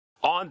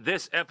On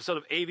this episode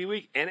of AV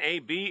Week,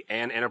 NAB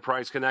and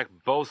Enterprise Connect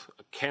both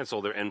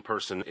cancel their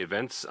in-person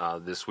events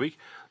this week,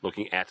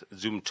 looking at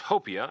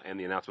Zoomtopia and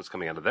the announcements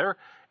coming out of there,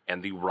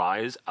 and the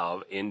rise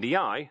of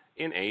NDI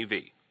in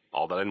AV.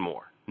 All that and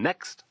more,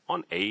 next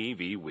on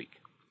AV Week.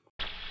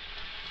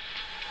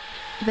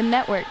 The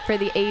network for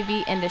the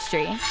AV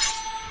industry.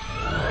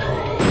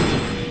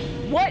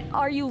 What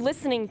are you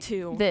listening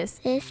to? This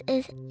is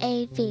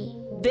AV.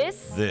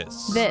 This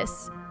is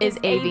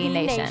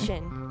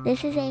AVNation.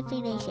 This is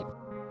AVNation.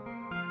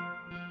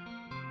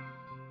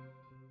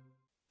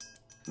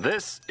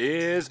 This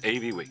is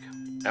AV Week,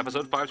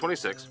 episode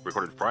 526,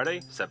 recorded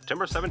Friday,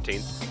 September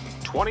 17th,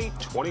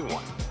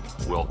 2021.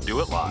 We'll do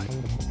it live.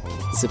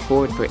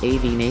 Support for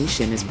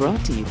AVNation is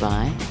brought to you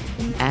by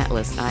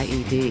Atlas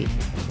IED,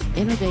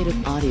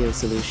 innovative audio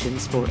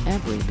solutions for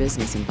every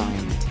business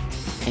environment,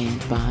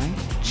 and by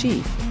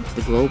Chief,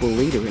 the global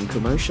leader in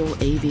commercial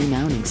AV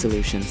mounting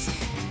solutions.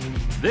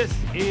 This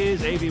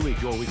is AV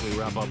Week, your weekly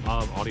wrap-up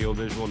of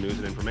audio-visual news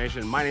and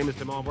information. My name is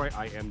Tim Albright.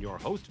 I am your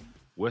host.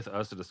 With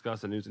us to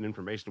discuss the news and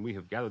information we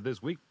have gathered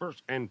this week,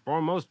 first and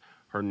foremost,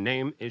 her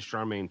name is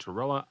Charmaine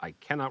Torella. I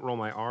cannot roll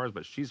my R's,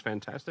 but she's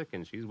fantastic,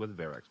 and she's with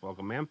Varex.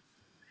 Welcome, ma'am.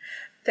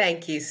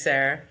 Thank you,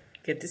 sir.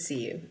 Good to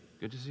see you.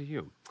 Good to see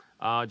you.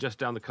 Just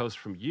down the coast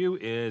from you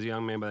is a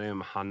young man by the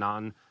name of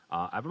Hanan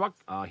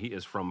AVWeek. He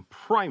is from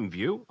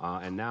Primeview,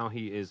 and now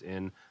he is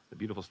in the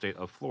beautiful state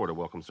of Florida.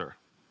 Welcome, sir.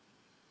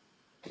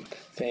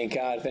 Thank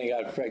God.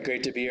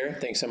 Great to be here.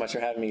 Thanks so much for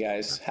having me,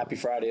 guys. Happy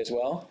Friday as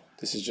well.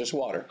 This is just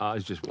water.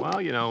 It's just,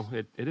 well, you know,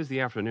 it is the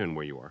afternoon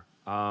where you are.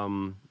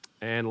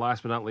 And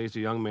last but not least,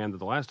 a young man that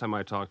the last time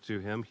I talked to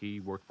him,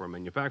 he worked for a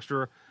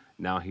manufacturer.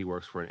 Now he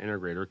works for an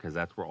integrator because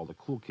that's where all the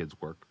cool kids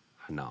work,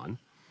 Hanan.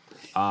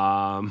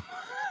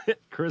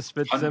 Chris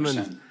Fitzsimmons,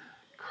 100%.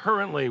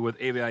 Currently with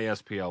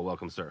AVISPL.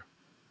 Welcome, sir.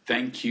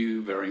 Thank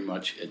you very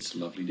much. It's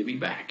lovely to be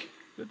back.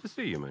 Good to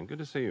see you, man. Good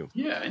to see you.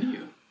 Yeah, and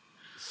you.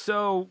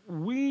 So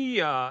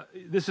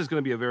this is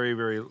going to be a very,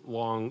 very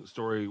long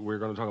story. We're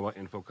going to talk about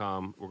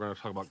Infocom. We're going to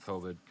talk about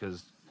COVID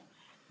because,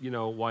 you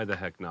know, why the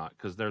heck not?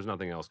 Because there's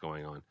nothing else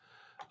going on.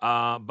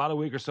 About a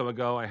week or so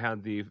ago, I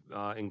had the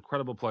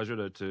incredible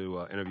pleasure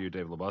to interview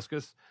Dave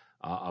Labuscus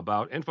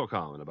about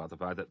Infocom and about the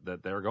fact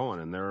that they're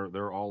going and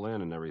they're all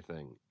in and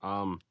everything.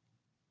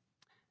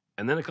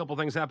 And then a couple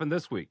things happened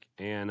this week,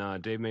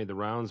 and Dave made the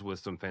rounds with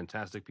some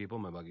fantastic people.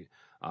 My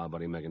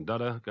buddy Megan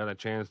Dutta got a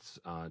chance.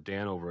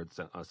 Dan over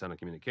at Center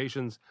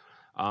Communications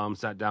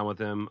sat down with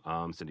him.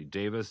 Cindy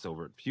Davis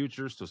over at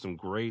Future. So some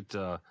great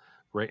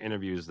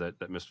interviews that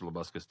Mr.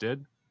 Labuscus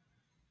did.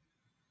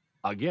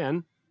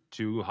 Again,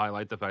 to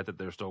highlight the fact that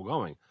they're still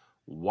going.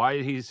 Why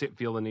did he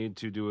feel the need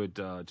to do it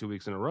 2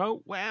 weeks in a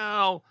row?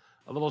 Well,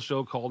 a little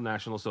show called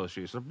National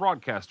Association of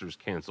Broadcasters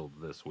canceled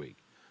this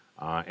week.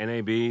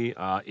 NAB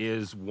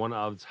is one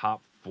of the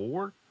top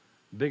 4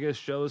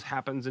 biggest shows,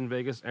 happens in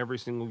Vegas every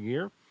single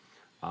year.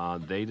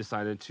 They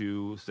decided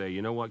to say,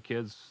 you know what,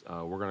 kids,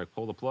 we're going to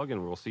pull the plug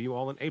and we'll see you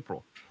all in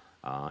April.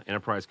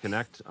 Enterprise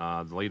Connect,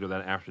 later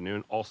that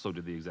afternoon, also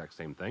did the exact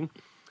same thing,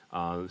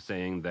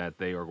 saying that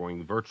they are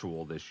going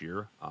virtual this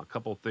year. A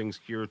couple things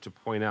here to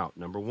point out.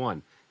 Number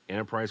one,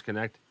 Enterprise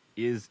Connect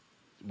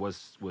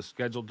was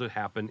scheduled to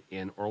happen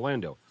in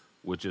Orlando,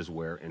 which is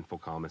where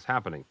Infocom is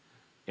happening.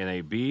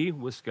 NAB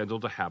was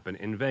scheduled to happen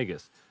in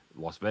Vegas.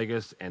 Las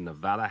Vegas and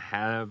Nevada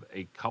have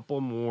a couple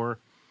more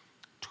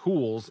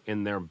tools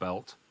in their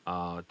belt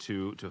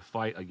to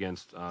fight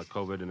against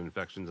COVID and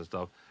infections and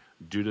stuff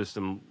due to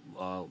some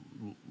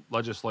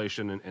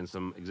legislation and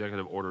some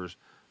executive orders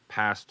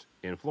passed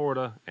in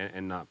Florida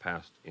and not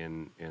passed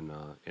in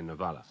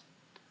Nevada.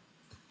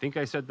 I think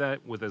I said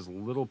that with as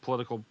little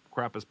political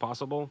crap as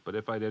possible, but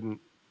if I didn't,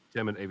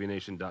 Tim at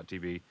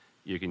AVNation.tv,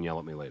 you can yell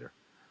at me later.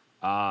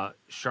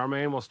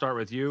 Charmaine, we'll start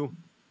with you.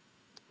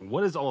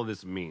 What does all of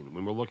this mean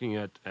when we're looking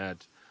at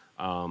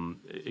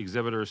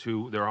exhibitors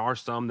who, there are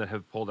some that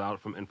have pulled out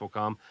from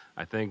Infocom.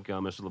 I think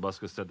Mr.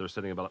 Labuscus said they're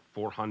sitting about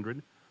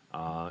 400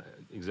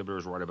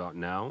 exhibitors right about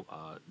now.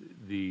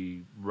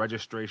 The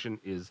registration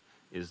is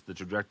the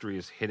trajectory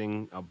is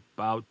hitting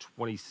about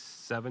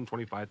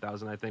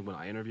 25,000, I think, when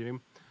I interviewed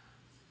him.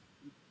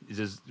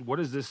 What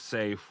does this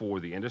say for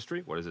the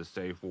industry? What does this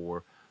say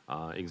for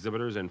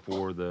exhibitors and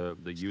for the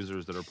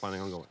users that are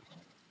planning on going?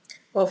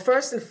 Well,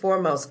 first and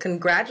foremost,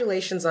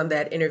 congratulations on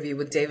that interview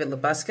with David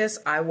Labuscus.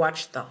 I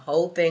watched the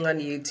whole thing on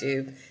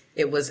YouTube.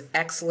 It was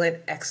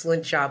excellent,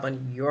 excellent job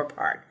on your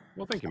part.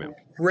 Well, thank you, ma'am.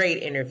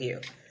 Great interview.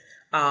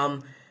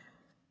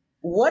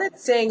 What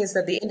it's saying is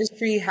that the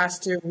industry has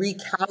to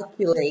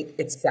recalculate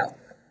itself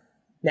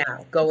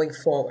now going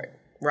forward,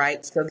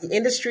 right? So the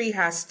industry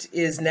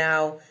is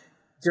now,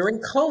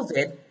 during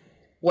COVID,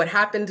 what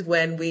happened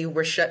when we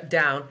were shut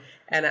down,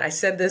 and I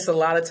said this a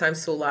lot of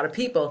times to a lot of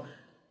people,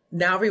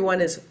 now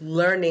everyone is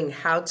learning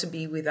how to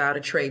be without a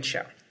trade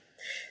show.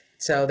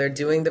 So they're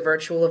doing the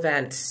virtual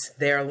events.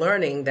 They're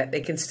learning that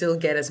they can still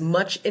get as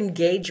much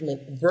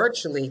engagement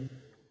virtually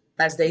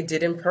as they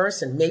did in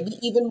person, maybe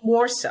even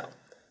more so.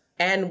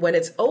 And when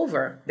it's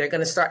over, they're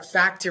going to start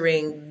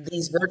factoring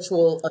these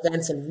virtual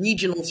events and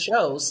regional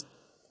shows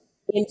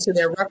into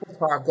their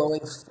repertoire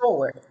going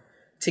forward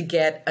to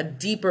get a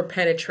deeper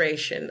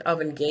penetration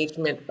of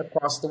engagement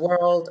across the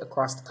world,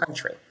 across the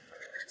country.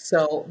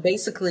 So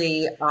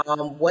basically,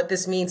 what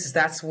this means is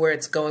that's where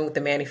it's going with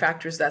the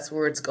manufacturers. That's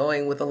where it's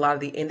going with a lot of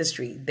the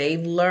industry.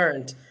 They've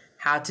learned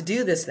how to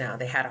do this now.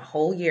 They had a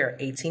whole year,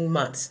 18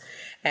 months.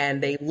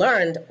 And they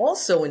learned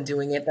also in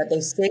doing it that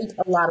they saved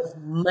a lot of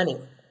money.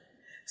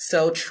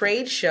 So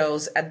trade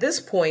shows, at this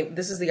point,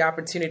 this is the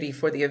opportunity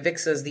for the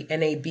AVIXAs, the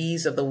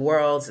NABs of the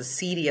world, the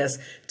CEDIAs,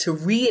 to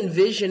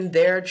re-envision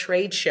their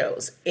trade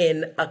shows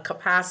in a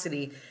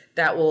capacity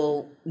that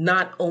will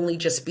not only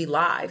just be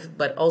live,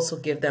 but also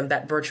give them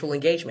that virtual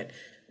engagement.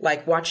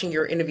 Like watching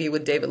your interview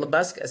with David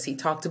Labuskas, he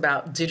talked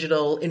about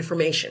digital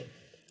information,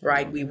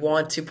 right? We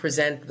want to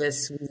present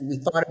this. We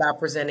thought about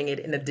presenting it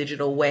in a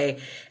digital way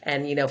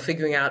and,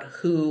 figuring out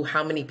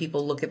how many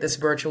people look at this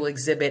virtual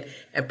exhibit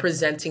and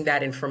presenting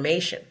that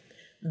information.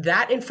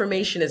 That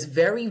information is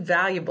very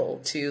valuable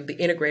to the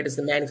integrators,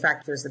 the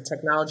manufacturers, the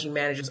technology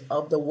managers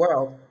of the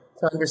world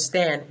to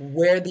understand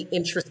where the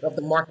interest of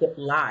the market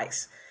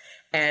lies.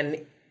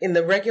 And in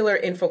the regular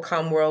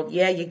Infocom world,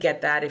 yeah, you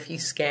get that if you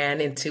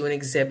scan into an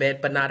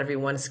exhibit, but not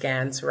everyone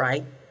scans,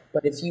 right?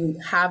 But if you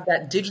have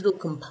that digital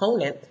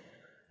component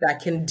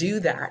that can do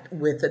that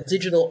with a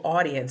digital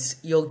audience,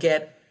 you'll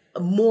get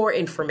more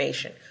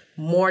information,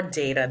 more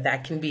data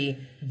that can be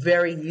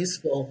very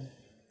useful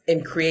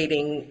in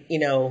creating,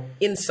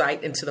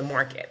 insight into the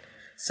market.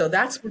 So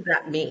that's what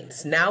that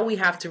means. Now we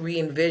have to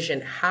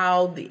re-envision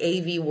how the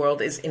AV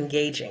world is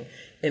engaging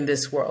in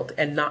this world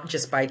and not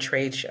just by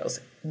trade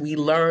shows. We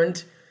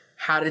learned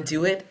how to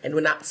do it and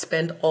we're not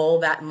spend all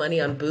that money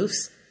on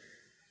booths.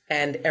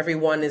 And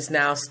everyone is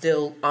now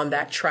still on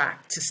that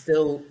track to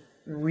still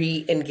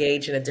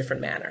re-engage in a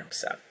different manner.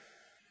 So,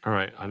 all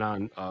right,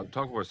 Anand,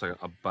 talk for a second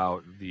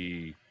about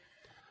the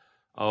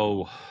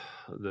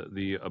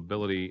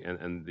ability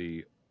and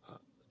the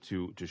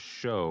to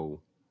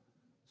show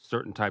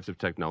certain types of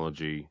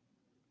technology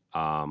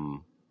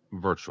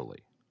virtually,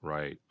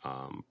 right?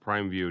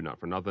 Prime View, not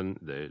for nothing,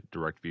 the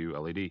Direct View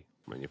LED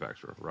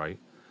manufacturer, right?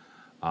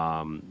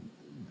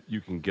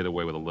 You can get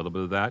away with a little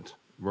bit of that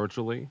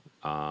virtually,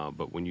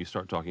 but when you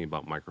start talking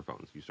about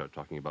microphones, you start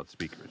talking about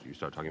speakers, you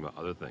start talking about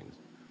other things,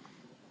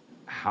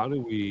 how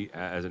do we,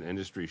 as an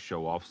industry,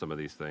 show off some of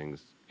these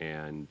things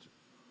and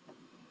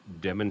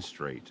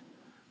demonstrate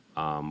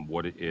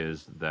what it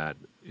is that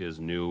is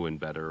new and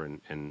better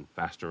and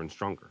faster and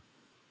stronger?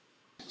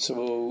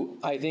 So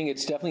I think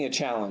it's definitely a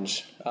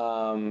challenge,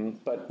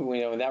 but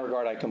in that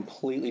regard, I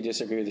completely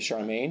disagree with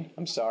Charmaine.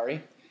 I'm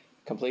sorry,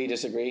 completely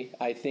disagree.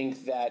 I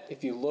think that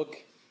if you look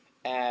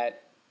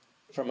at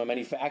from a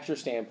manufacturer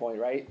standpoint,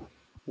 right,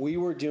 we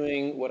were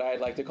doing what I'd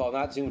like to call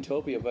not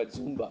Zoomtopia, but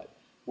Zoombutt,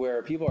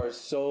 where people are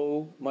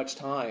so much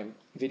time,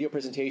 video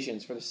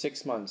presentations for the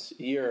 6 months,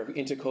 a year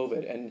into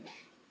COVID, and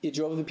it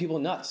drove the people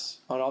nuts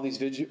on all these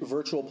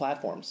virtual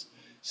platforms.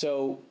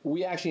 So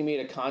we actually made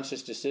a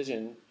conscious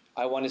decision,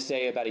 I want to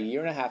say about a year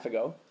and a half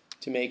ago,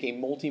 to make a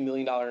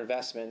multi-million-dollar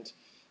investment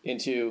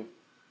into,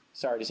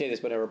 sorry to say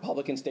this, but a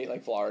Republican state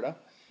like Florida,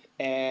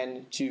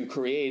 and to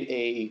create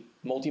a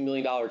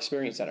multi-million-dollar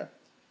experience center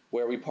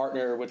where we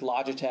partner with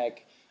Logitech,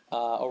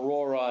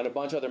 Aurora, and a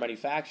bunch of other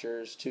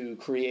manufacturers to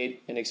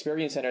create an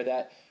experience center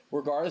that,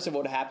 regardless of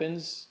what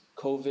happens,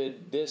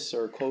 COVID this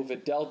or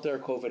COVID Delta or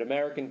COVID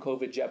American,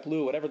 COVID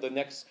JetBlue, whatever the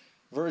next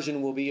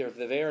version will be of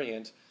the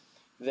variant,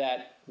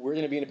 that we're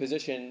going to be in a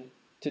position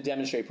to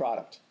demonstrate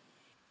product.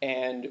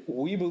 And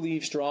we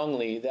believe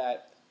strongly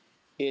that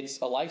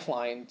it's a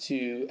lifeline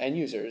to end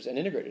users and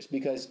integrators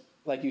because,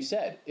 like you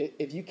said,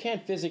 if you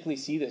can't physically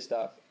see this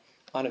stuff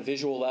on a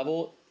visual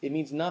level, it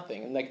means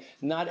nothing. And like,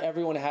 not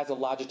everyone has a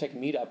Logitech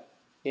meetup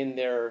in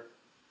their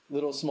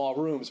little small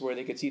rooms where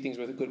they could see things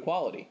with good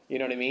quality. You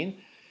know what I mean?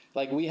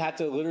 Like, we had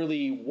to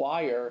literally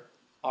wire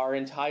our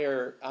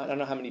entire, I don't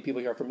know how many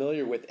people here are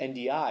familiar with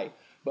NDI,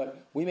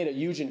 but we made a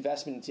huge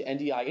investment into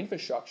NDI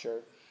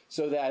infrastructure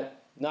so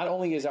that not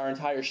only is our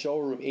entire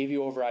showroom AV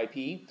over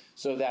IP,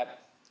 so that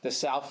the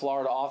South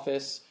Florida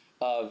office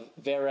of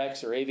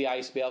Verex or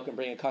AVISBL can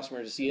bring a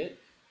customer to see it,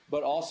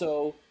 but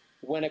also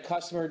when a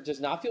customer does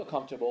not feel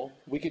comfortable,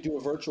 we could do a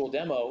virtual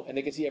demo and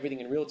they could see everything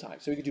in real time.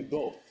 So we could do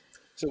both.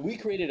 So we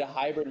created a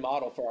hybrid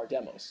model for our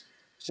demos.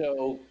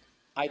 So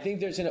I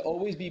think there's going to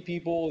always be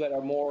people that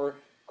are more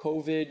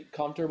COVID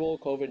comfortable,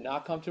 COVID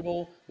not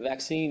comfortable,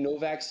 vaccine, no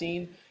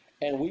vaccine,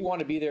 and we want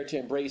to be there to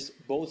embrace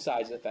both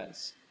sides of the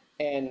fence.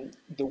 And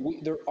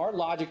our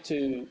logic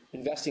to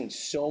investing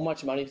so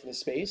much money into the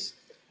space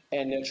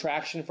and the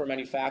attraction for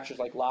manufacturers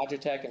like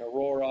Logitech and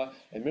Aurora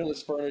and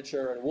Middlers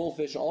Furniture and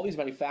Wolfish and all these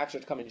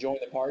manufacturers to come and join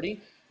the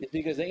party is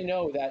because they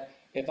know that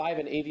if I have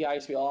an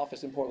AVISBL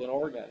office in Portland,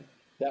 Oregon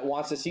that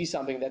wants to see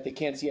something that they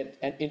can't see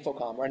at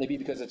Infocom or NAB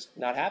because it's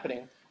not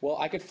happening, well,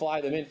 I could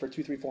fly them in for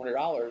 $200, $300,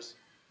 $400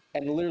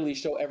 and literally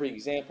show every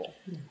example.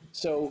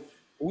 So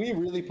we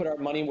really put our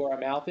money where our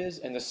mouth is,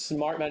 and the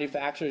smart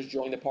manufacturers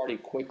join the party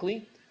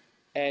quickly.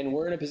 And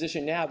we're in a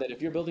position now that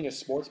if you're building a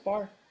sports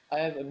bar, I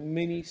have a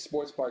mini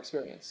sports bar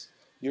experience.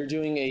 You're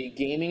doing a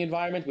gaming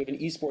environment, we have an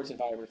esports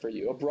environment for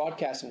you, a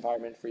broadcast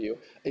environment for you,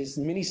 a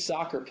mini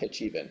soccer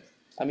pitch even.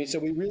 I mean, so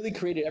we really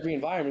created every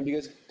environment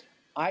because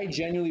I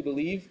genuinely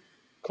believe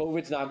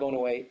COVID's not going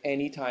away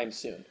anytime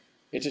soon.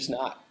 It's just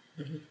not.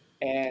 Mm-hmm.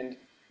 And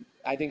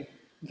I think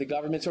the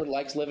government sort of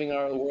likes living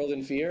our world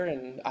in fear,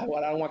 and I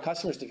don't want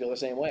customers to feel the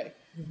same way.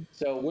 Mm-hmm.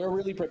 So we're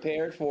really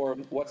prepared for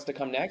what's to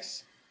come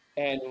next,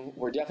 and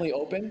we're definitely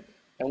open,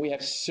 and we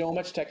have so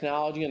much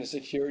technology on the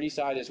security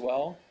side as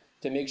well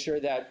to make sure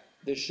that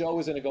the show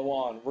is going to go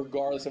on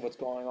regardless of what's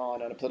going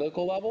on a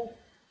political level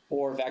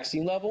or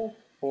vaccine level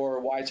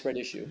or widespread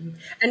issue.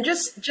 And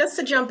just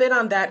to jump in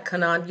on that,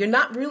 Kanaan, you're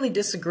not really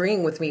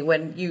disagreeing with me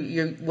when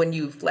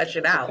you flesh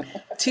it out.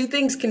 Two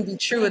things can be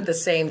true at the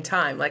same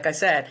time. Like I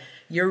said,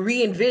 you're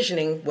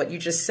re-envisioning what you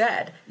just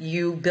said.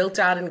 You built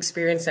out an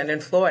experience center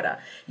in Florida.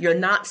 You're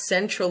not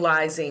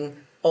centralizing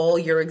all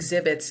your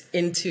exhibits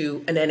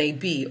into an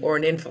NAB or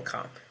an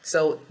Infocom.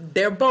 So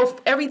they're both,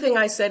 everything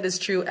I said is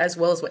true as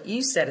well as what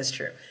you said is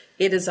true.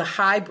 It is a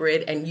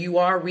hybrid, and you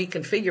are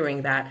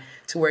reconfiguring that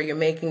to where you're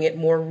making it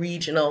more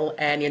regional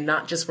and you're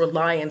not just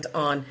reliant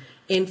on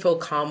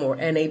Infocom or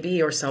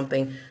NAB or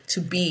something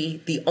to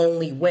be the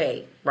only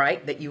way,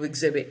 right, that you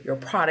exhibit your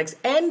products,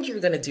 and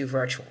you're going to do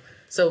virtual.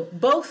 So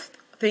both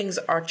things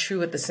are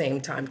true at the same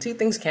time. Two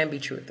things can be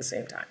true at the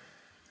same time.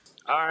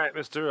 All right,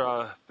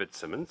 Mr.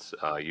 Fitzsimmons,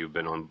 you've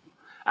been on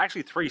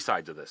actually three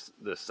sides of this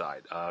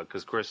side,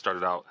 because Chris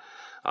started out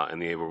in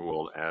the AVWeek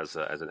world as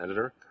an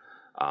editor.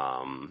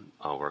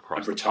 We're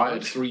across. I've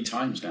retired 3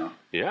 times now.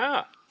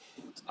 Yeah.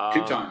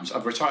 2 times.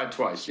 I've retired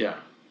twice. Yeah.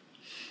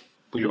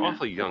 But you're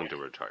awfully young to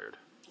retired.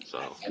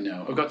 So I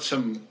know. I've got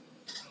some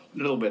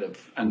little bit of,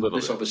 and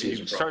this obviously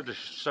you is started to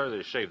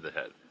shave the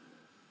head.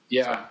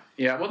 Yeah.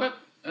 Yeah. Well,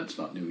 that's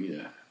not new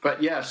either.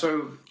 But yeah.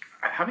 So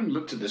having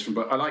looked at this from,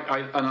 I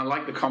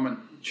like the comment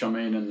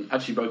Charmaine, and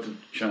actually both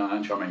Shannon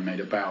and Charmaine made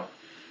about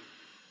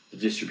the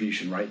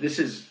distribution. Right. This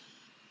is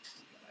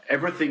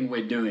everything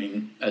we're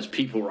doing as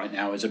people right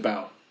now is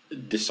about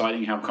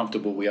deciding how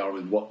comfortable we are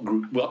with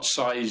what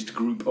sized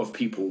group of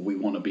people we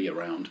want to be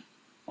around,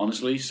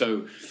 honestly.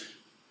 So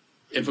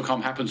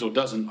Infocom happens or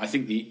doesn't, I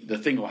think the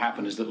thing will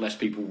happen is that less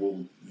people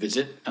will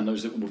visit, and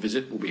those that will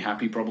visit will be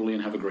happy probably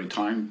and have a great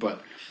time.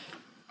 But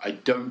I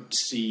don't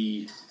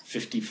see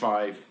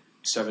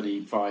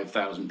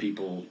 75,000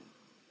 people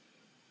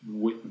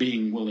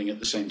being willing at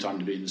the same time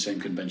to be in the same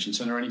convention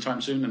center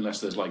anytime soon, unless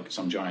there's like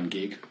some giant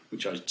gig,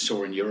 which I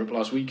saw in Europe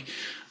last week.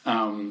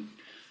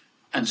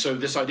 And so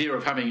this idea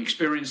of having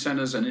experience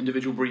centers and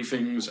individual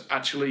briefings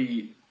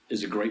actually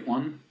is a great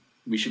one.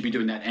 We should be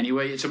doing that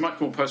anyway. It's a much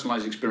more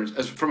personalized experience.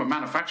 As from a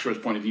manufacturer's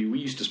point of view, we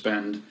used to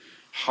spend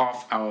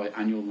half our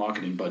annual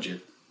marketing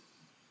budget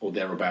or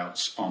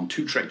thereabouts on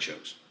 2 trade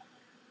shows,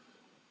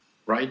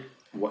 right?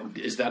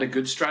 Is that a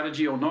good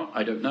strategy or not?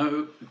 I don't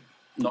know.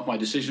 Not my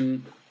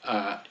decision.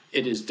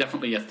 It is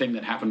definitely a thing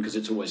that happened because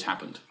it's always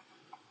happened,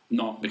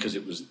 not because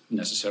it was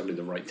necessarily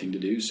the right thing to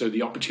do. So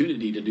the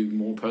opportunity to do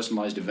more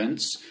personalized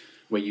events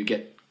where you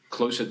get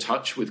closer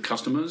touch with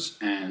customers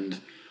and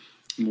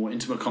more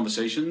intimate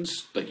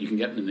conversations that you can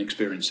get in an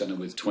experience center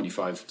with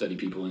 25, 30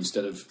 people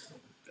instead of,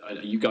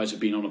 you guys have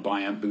been on a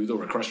buy-amp booth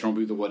or a Crestron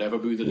booth or whatever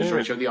booth at a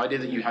trade show. The idea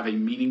that you have a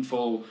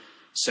meaningful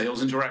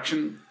sales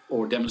interaction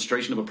or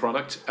demonstration of a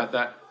product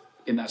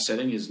in that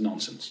setting is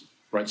nonsense,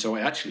 right? So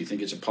I actually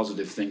think it's a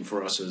positive thing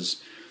for us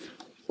as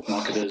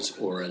marketers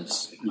or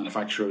as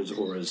manufacturers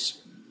or as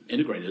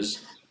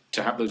integrators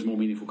to have those more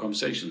meaningful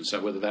conversations.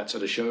 So whether that's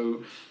at a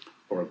show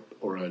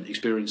or an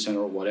experience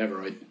center or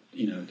whatever, I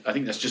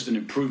think that's just an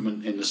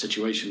improvement in the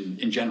situation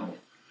in general.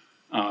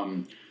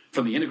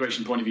 From the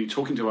integration point of view,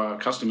 talking to our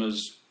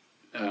customers,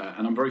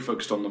 and I'm very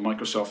focused on the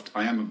Microsoft.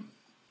 I am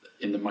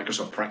in the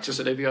Microsoft practice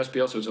at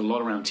AVSPL, so it's a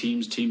lot around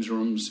Teams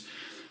rooms,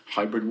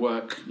 hybrid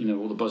work,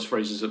 all the buzz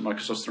phrases that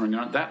Microsoft's throwing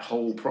out. That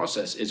whole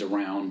process is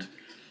around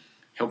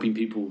helping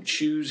people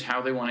choose how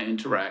they want to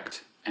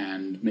interact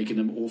and making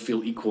them all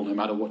feel equal no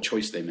matter what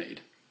choice they made,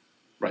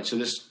 right? So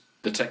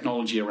the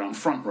technology around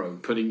front row,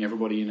 putting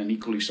everybody in an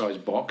equally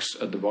sized box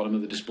at the bottom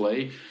of the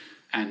display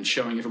and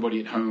showing everybody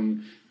at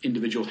home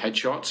individual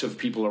headshots of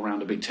people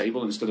around a big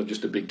table instead of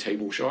just a big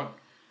table shot.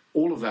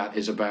 All of that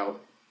is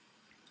about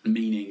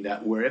meaning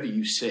that wherever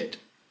you sit,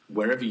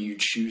 wherever you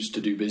choose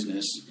to do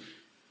business,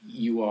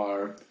 you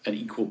are an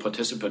equal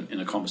participant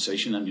in a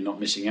conversation and you're not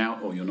missing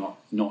out or you're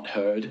not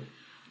heard.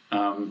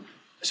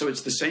 So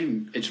it's the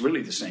same. It's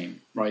really the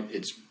same, right?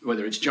 It's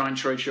whether it's giant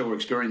trade show or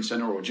experience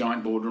center or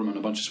giant boardroom and a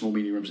bunch of small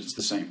meeting rooms. It's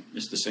the same.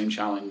 It's the same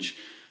challenge.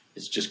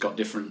 It's just got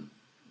different.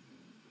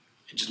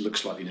 It just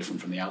looks slightly different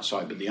from the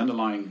outside, but the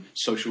underlying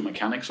social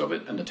mechanics of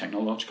it and the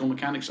technological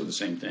mechanics are the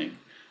same thing.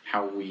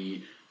 How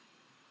we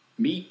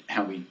meet,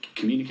 how we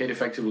communicate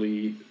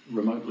effectively,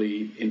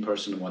 remotely, in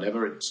person, or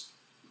whatever. It's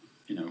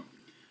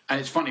And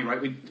it's funny,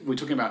 right? We're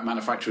talking about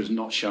manufacturers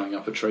not showing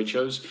up at trade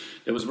shows.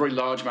 There was a very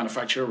large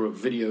manufacturer of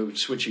video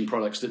switching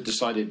products that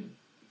decided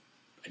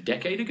a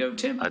decade ago,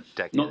 Tim,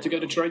 not to go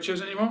to trade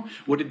shows anymore.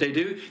 What did they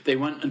do? They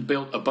went and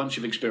built a bunch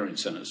of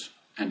experience centers.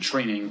 and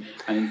training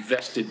and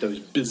invested those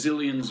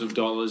bazillions of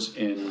dollars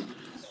in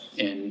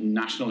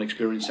national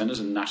experience centers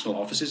and national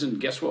offices, and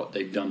guess what?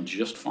 They've done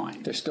just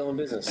fine. They're still in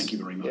business. Thank you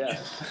very much.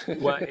 Yeah.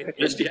 Well,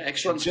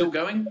 Extron's still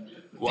going?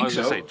 Well, I was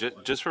going to say,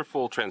 just for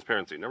full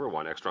transparency, number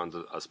one, Extron's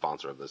a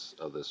sponsor of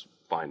this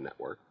fine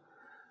network.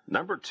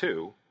 Number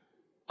two,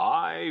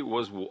 I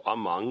was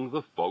among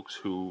the folks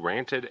who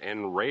ranted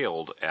and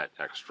railed at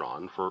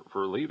Extron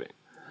for leaving.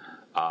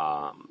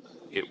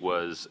 It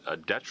was a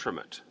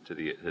detriment to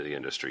the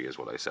industry, is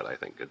what I said. I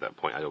think at that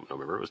point, I don't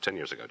remember. It was 10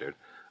 years ago, dude.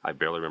 I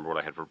barely remember what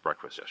I had for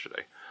breakfast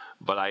yesterday,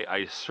 but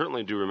I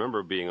certainly do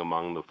remember being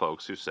among the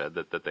folks who said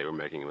that they were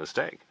making a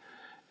mistake.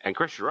 And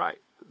Chris, you're right.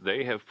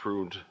 They have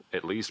proved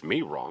at least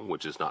me wrong,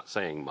 which is not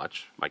saying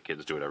much. My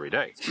kids do it every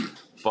day,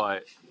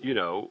 but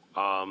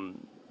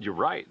you're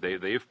right.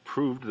 They've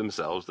proved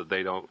themselves that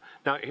they don't.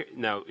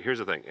 Now here's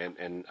the thing,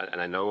 and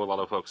I know a lot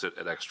of folks at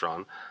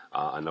Extron.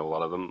 I know a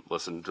lot of them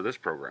listen to this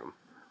program.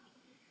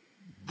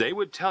 They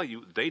would tell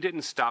you they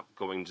didn't stop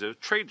going to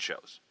trade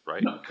shows,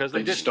 right? Because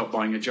they just stopped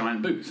buying a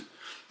giant booth.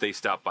 They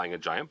stopped buying a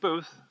giant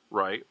booth,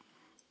 right?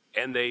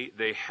 And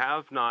they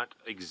have not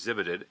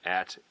exhibited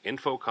at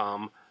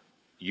Infocom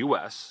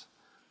US,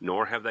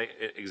 nor have they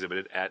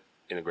exhibited at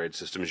Integrated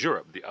Systems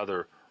Europe, the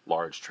other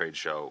large trade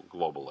show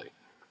globally.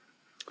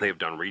 They've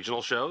done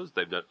regional shows.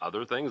 They've done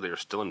other things. They are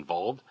still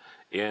involved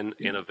in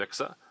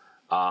AVIXA.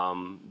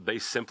 They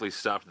simply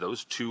stopped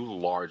those two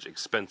large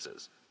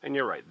expenses. And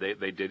you're right.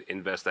 They did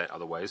invest that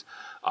other ways.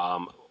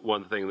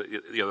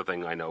 The other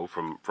thing I know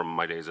from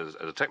my days as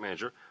a tech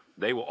manager,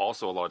 they will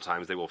also a lot of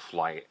times they will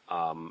fly.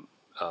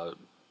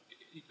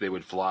 They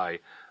would fly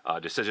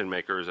decision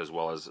makers as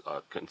well as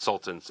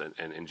consultants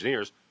and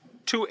engineers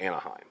to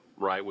Anaheim,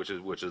 right? Which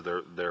is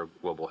their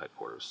global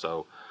headquarters.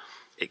 So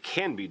it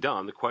can be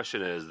done. The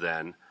question is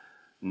then,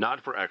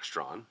 not for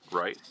Extron,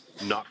 right?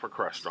 Not for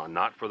Crestron,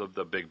 not for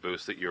the big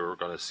booths that you're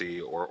going to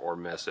see or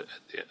miss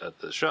at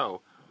the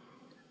show,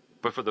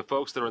 but for the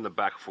folks that are in the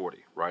back 40,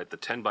 right? The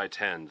 10 by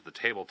 10s, the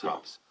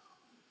tabletops.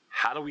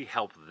 How do we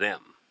help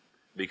them?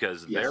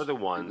 Because they're the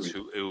ones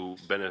who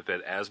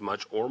benefit as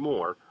much or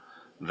more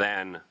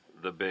than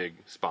the big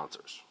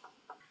sponsors.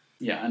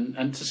 Yeah,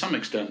 and to some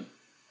extent,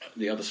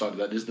 the other side of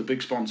that is the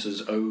big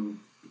sponsors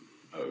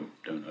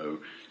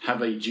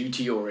have a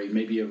duty or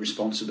maybe a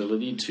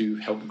responsibility to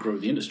help grow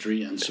the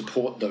industry and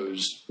support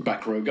those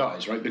back row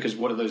guys, right? Because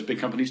what do those big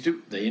companies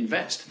do? They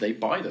invest. They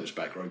buy those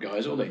back row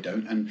guys, or they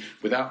don't. And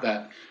without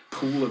that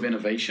pool of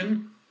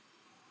innovation,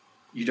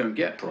 you don't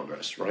get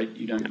progress, right?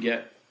 You don't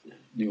get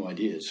new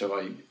ideas. So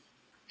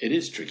it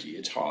is tricky.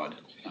 It's hard.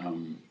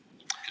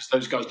 Because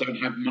those guys don't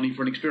have money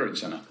for an experience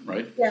center,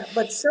 right? Yeah,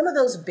 but some of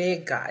those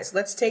big guys,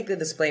 let's take the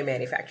display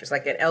manufacturers,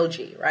 like an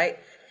LG, right?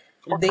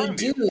 Or they Primeview.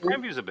 do.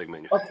 Primeview's a big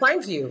manufacturer. Or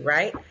Primeview,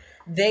 right?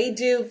 They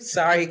do.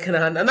 Sorry,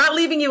 Kanan, I'm not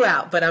leaving you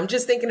out, but I'm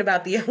just thinking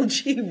about the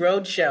LG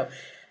Roadshow. A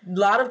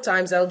lot of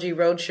times LG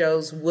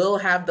Roadshows will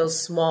have those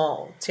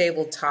small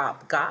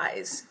tabletop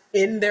guys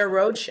in their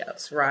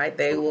roadshows, right?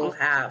 They will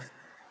have,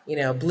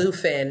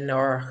 Bluefin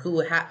or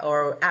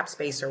or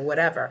AppSpace or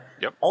whatever.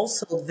 Yep.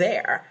 Also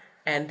there.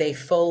 And they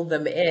fold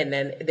them in,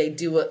 and they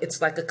do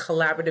it's like a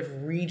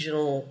collaborative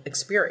regional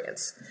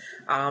experience.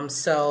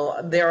 So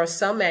there are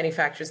some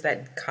manufacturers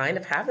that kind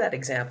of have that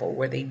example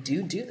where they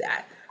do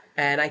that.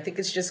 And I think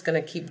it's just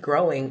going to keep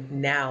growing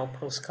now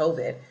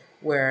post-COVID,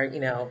 where,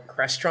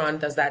 Crestron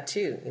does that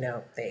too.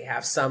 They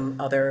have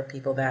some other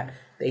people that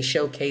they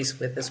showcase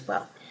with as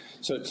well.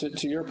 So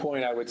to your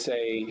point, I would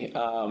say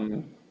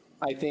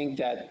I think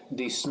that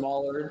the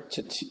smaller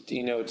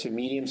to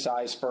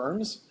medium-sized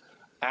firms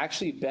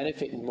actually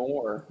benefit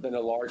more than the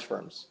large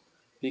firms,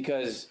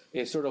 because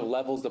it sort of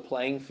levels the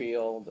playing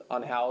field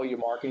on how your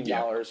marketing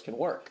dollars can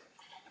work.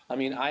 I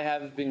mean, I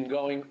have been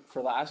going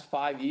for the last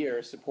 5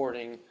 years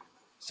supporting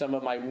some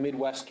of my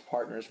Midwest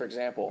partners, for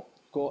example,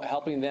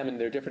 helping them in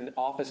their different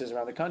offices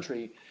around the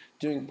country,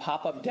 doing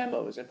pop-up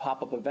demos and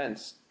pop-up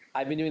events.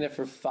 I've been doing that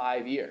for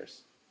 5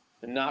 years,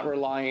 and not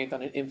reliant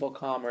on an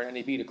Infocom or an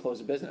NAB to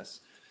close a business.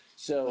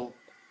 So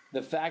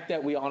the fact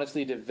that we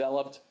honestly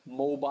developed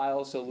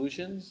mobile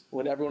solutions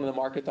when everyone in the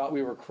market thought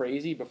we were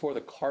crazy before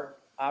the cart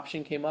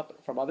option came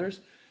up from others,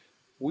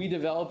 we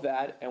developed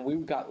that, and we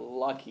got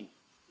lucky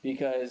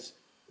because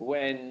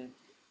when,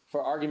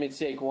 for argument's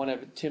sake, one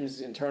of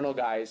Tim's internal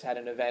guys had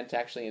an event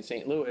actually in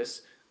St.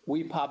 Louis,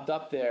 we popped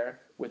up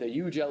there with a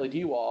huge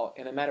LED wall.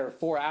 In a matter of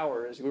 4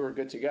 hours, we were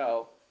good to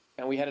go,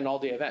 and we had an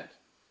all-day event.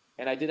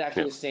 And I did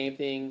actually the same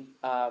thing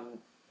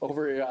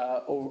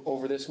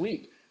over this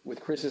week with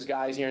Chris's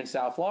guys here in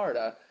South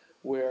Florida,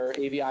 where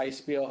AVI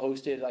Spiel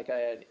hosted like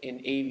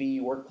an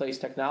AV workplace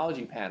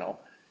technology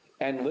panel.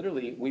 And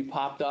literally, we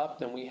popped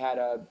up and we had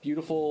a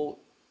beautiful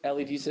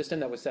LED system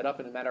that was set up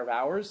in a matter of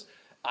hours.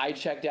 I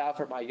checked out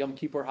for my Yom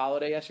Kippur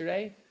holiday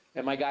yesterday,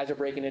 and my guys are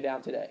breaking it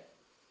down today.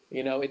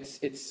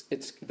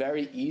 It's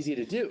very easy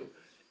to do.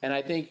 And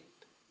I think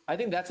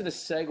that's going to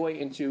segue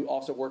into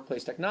also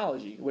workplace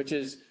technology, which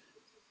is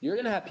you're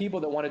going to have people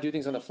that want to do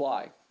things on the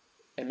fly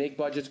and make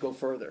budgets go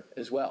further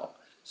as well.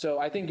 So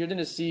I think you're going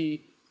to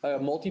see a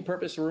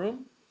multi-purpose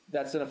room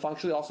that's going to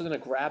functionally also going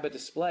to grab a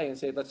display and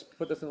say, let's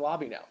put this in the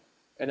lobby now.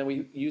 And then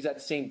we use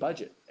that same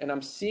budget. And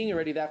I'm seeing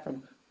already that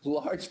from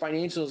large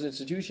financial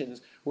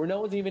institutions where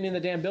no one's even in the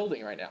damn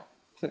building right now.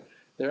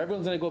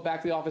 Everyone's going to go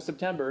back to the office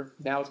September.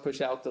 Now it's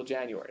pushed out till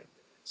January.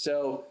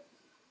 So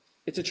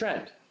it's a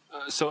trend.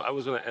 So I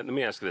was going to, let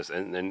me ask you this,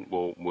 and then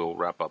we'll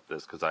wrap up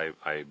this, because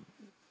I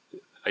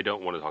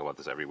don't want to talk about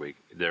this every week.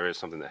 There is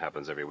something that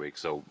happens every week,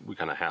 so we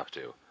kind of have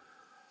to.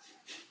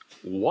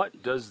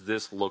 What does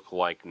this look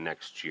like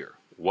next year?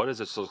 What does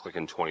this look like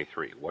in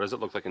 23? What does it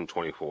look like in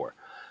 24?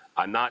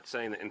 I'm not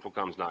saying that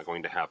Infocom's not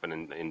going to happen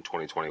in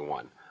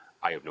 2021.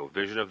 I have no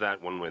vision of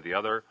that one way or the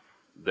other.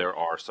 There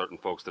are certain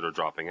folks that are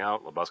dropping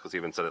out. Labuscas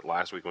even said it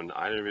last week when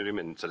I interviewed him,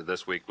 and said it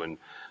this week when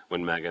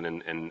Megan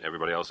and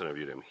everybody else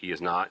interviewed him. He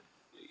is not,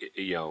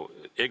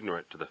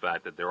 ignorant to the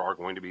fact that there are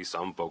going to be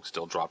some folks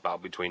still drop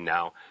out between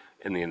now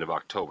and the end of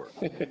October.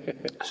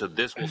 So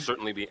this will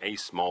certainly be a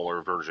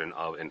smaller version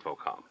of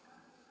Infocom.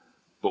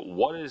 But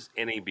what does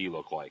NAB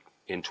look like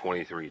in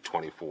 23,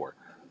 24?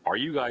 Are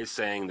you guys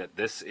saying that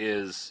this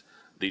is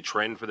the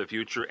trend for the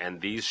future and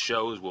these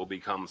shows will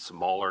become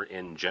smaller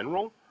in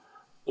general?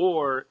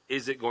 Or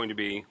is it going to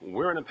be,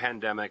 we're in a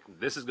pandemic,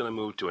 this is going to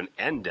move to an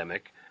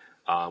endemic,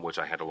 which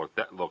I had to look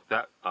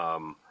that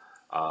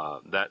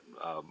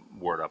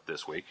word up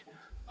this week.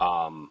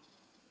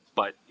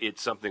 But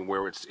it's something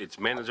where it's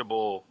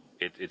manageable,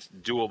 it's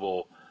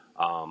doable,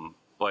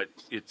 but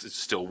it's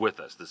still with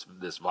us,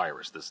 this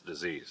virus, this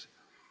disease.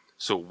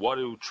 So what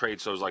do trade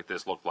shows like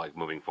this look like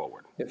moving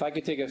forward? If I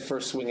could take a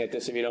first swing at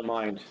this, if you don't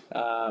mind.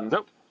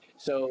 Nope.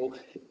 So,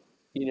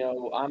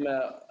 I'm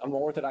an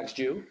Orthodox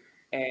Jew,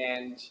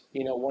 and,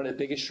 one of the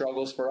biggest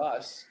struggles for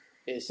us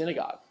is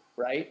synagogue,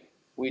 right?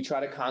 We try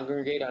to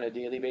congregate on a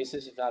daily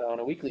basis, if not on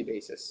a weekly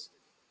basis.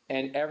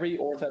 And every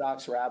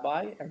Orthodox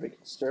rabbi, every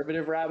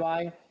conservative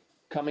rabbi,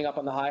 coming up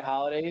on the high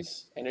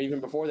holidays, and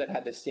even before that,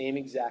 had the same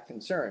exact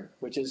concern,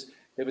 which is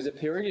there was a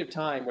period of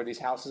time where these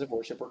houses of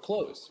worship were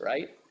closed,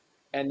 right?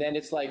 And then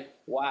it's like,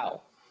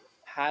 wow,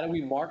 how do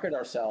we market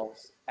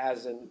ourselves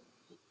as a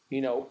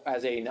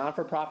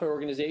non-for-profit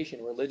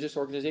organization, religious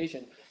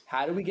organization?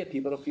 How do we get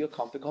people to feel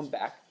comfortable come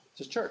back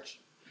to church?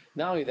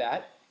 Not only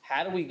that,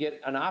 how do we get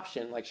an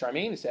option, like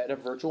Charmaine said, a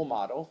virtual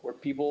model where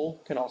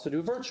people can also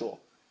do virtual?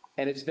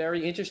 And it's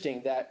very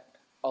interesting that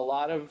a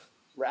lot of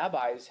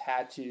rabbis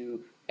had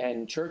to,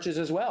 and churches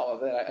as well,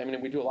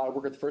 we do a lot of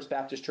work with First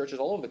Baptist churches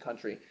all over the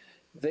country.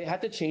 They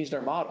had to change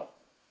their model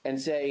and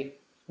say,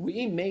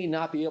 we may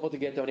not be able to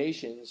get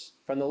donations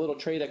from the little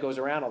tray that goes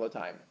around all the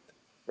time,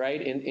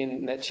 right?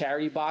 In that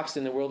charity box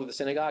in the world of the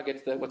synagogue,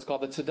 it's what's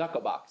called the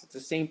tzedakah box. It's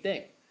the same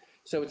thing.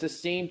 So it's the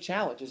same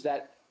challenge, is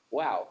that,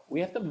 wow, we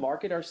have to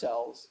market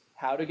ourselves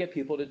how to get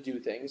people to do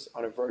things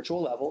on a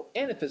virtual level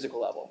and a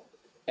physical level.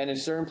 And in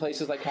certain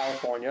places like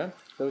California,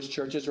 those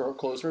churches are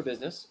closed for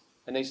business,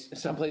 and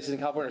some places in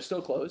California are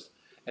still closed.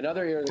 And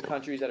other areas of the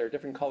countries that are a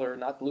different color,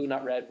 not blue,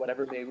 not red,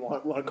 whatever they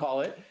want to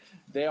call it,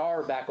 they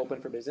are back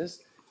open for business.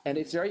 And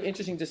it's very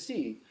interesting to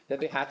see that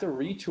they have to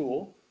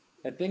retool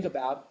and think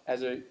about,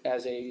 as a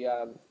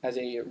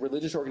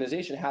religious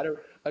organization, how to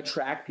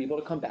attract people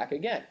to come back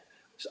again.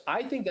 So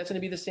I think that's going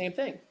to be the same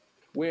thing,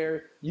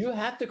 where you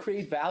have to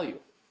create value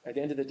at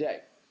the end of the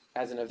day.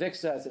 As an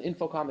AVIXA, as an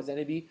Infocom, as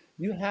NAB,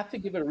 you have to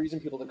give it a reason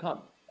for people to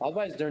come.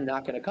 Otherwise, they're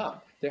not going to come.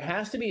 There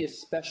has to be a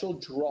special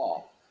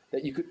draw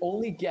that you could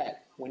only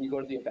get when you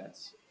go to the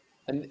events.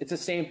 And it's the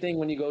same thing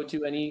when you go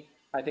to any,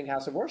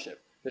 house of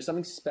worship. There's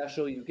something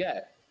special you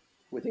get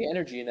with the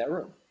energy in that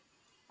room.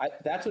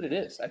 That's what it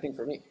is, I think,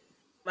 for me.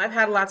 I've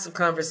had lots of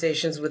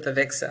conversations with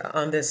AVIXA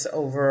on this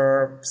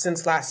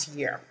since last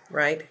year,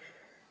 right?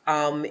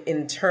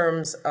 In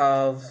terms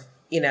of,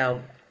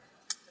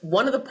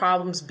 one of the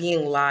problems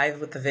being live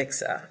with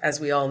AVIXA,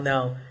 as we all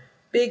know,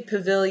 big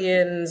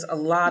pavilions, a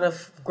lot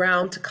of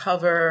ground to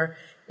cover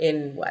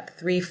in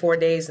 3-4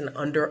 days and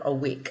under a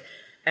week.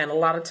 And a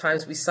lot of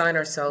times we sign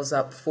ourselves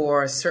up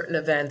for certain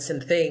events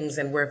and things,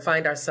 and we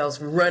find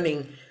ourselves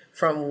running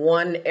from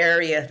one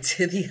area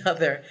to the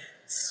other,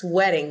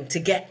 sweating to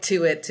get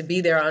to it, to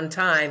be there on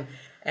time.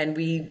 And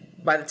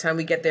by the time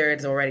we get there,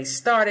 it's already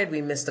started.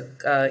 We missed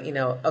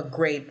a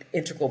great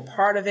integral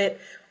part of it,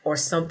 or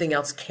something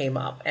else came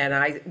up. And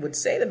I would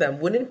say to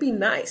them, wouldn't it be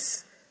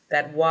nice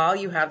that while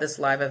you have this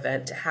live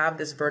event, to have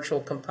this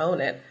virtual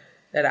component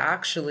that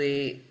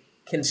actually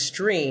can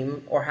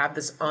stream or have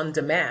this on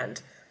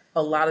demand,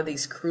 a lot of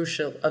these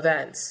crucial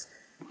events,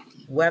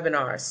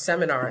 webinars,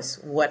 seminars,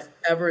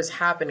 whatever is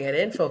happening at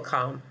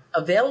Infocom,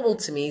 available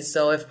to me.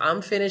 So if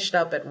I'm finished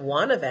up at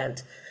one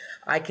event,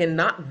 I can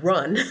not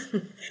run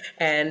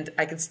and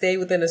I can stay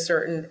within a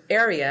certain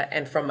area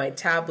and from my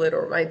tablet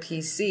or my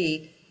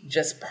PC,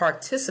 just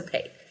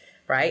participate,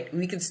 right?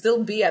 We can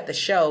still be at the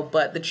show,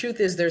 but the truth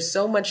is there's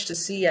so much to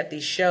see at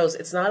these shows.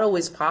 It's not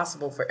always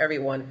possible for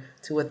everyone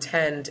to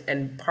attend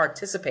and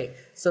participate.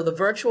 So the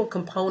virtual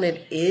component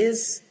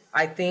is,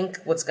 I think,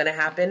 what's going to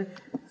happen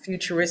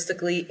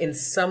futuristically in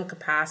some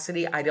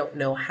capacity. I don't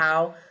know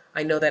how,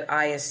 I know that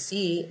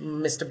ISC,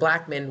 Mr.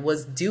 Blackman,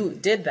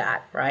 did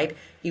that, right?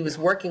 He was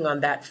working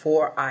on that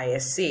for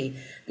ISC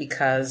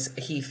because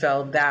he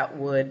felt that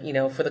would,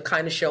 for the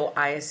kind of show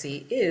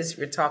ISC is,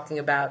 you're talking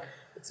about,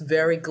 it's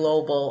very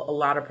global, a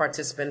lot of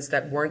participants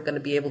that weren't going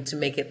to be able to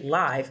make it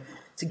live,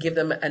 to give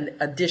them an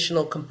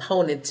additional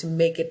component to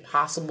make it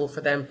possible for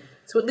them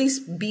to at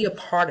least be a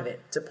part of it,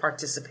 to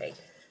participate.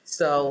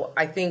 So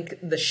I think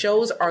the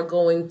shows are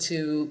going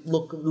to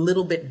look a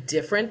little bit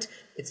different.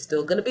 It's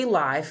still going to be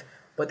live,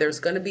 but there's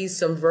going to be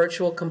some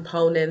virtual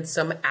components,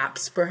 some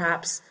apps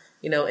perhaps.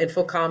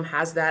 Infocom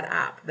has that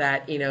app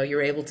that,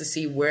 you're able to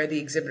see where the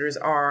exhibitors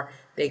are.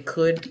 They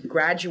could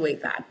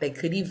graduate that. They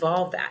could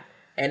evolve that.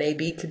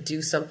 NAB could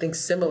do something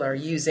similar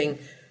using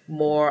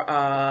more,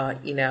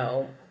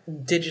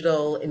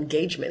 digital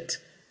engagement,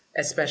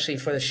 especially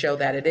for the show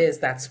that it is.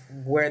 That's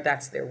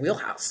their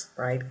wheelhouse,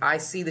 right? I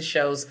see the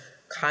shows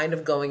kind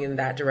of going in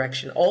that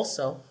direction.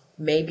 Also,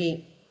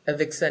 maybe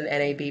AVIXA and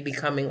NAB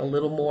becoming a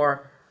little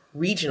more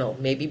regional,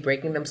 maybe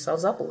breaking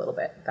themselves up a little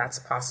bit. That's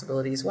a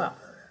possibility as well.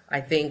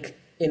 I think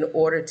in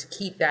order to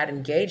keep that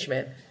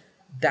engagement,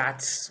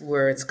 that's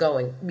where it's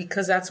going,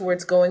 because that's where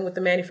it's going with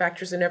the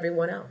manufacturers and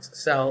everyone else.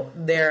 So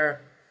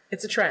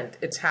it's a trend.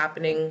 It's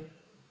happening.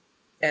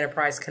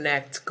 Enterprise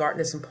Connect,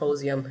 Gartner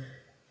Symposium,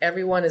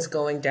 everyone is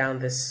going down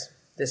this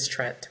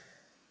trend.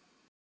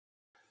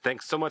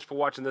 Thanks so much for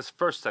watching this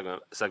first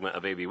segment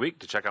of AV Week.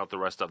 To check out the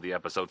rest of the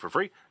episode for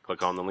free,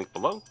 click on the link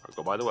below or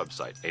go by the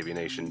website,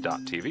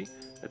 avnation.tv.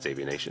 That's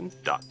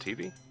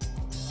avnation.tv.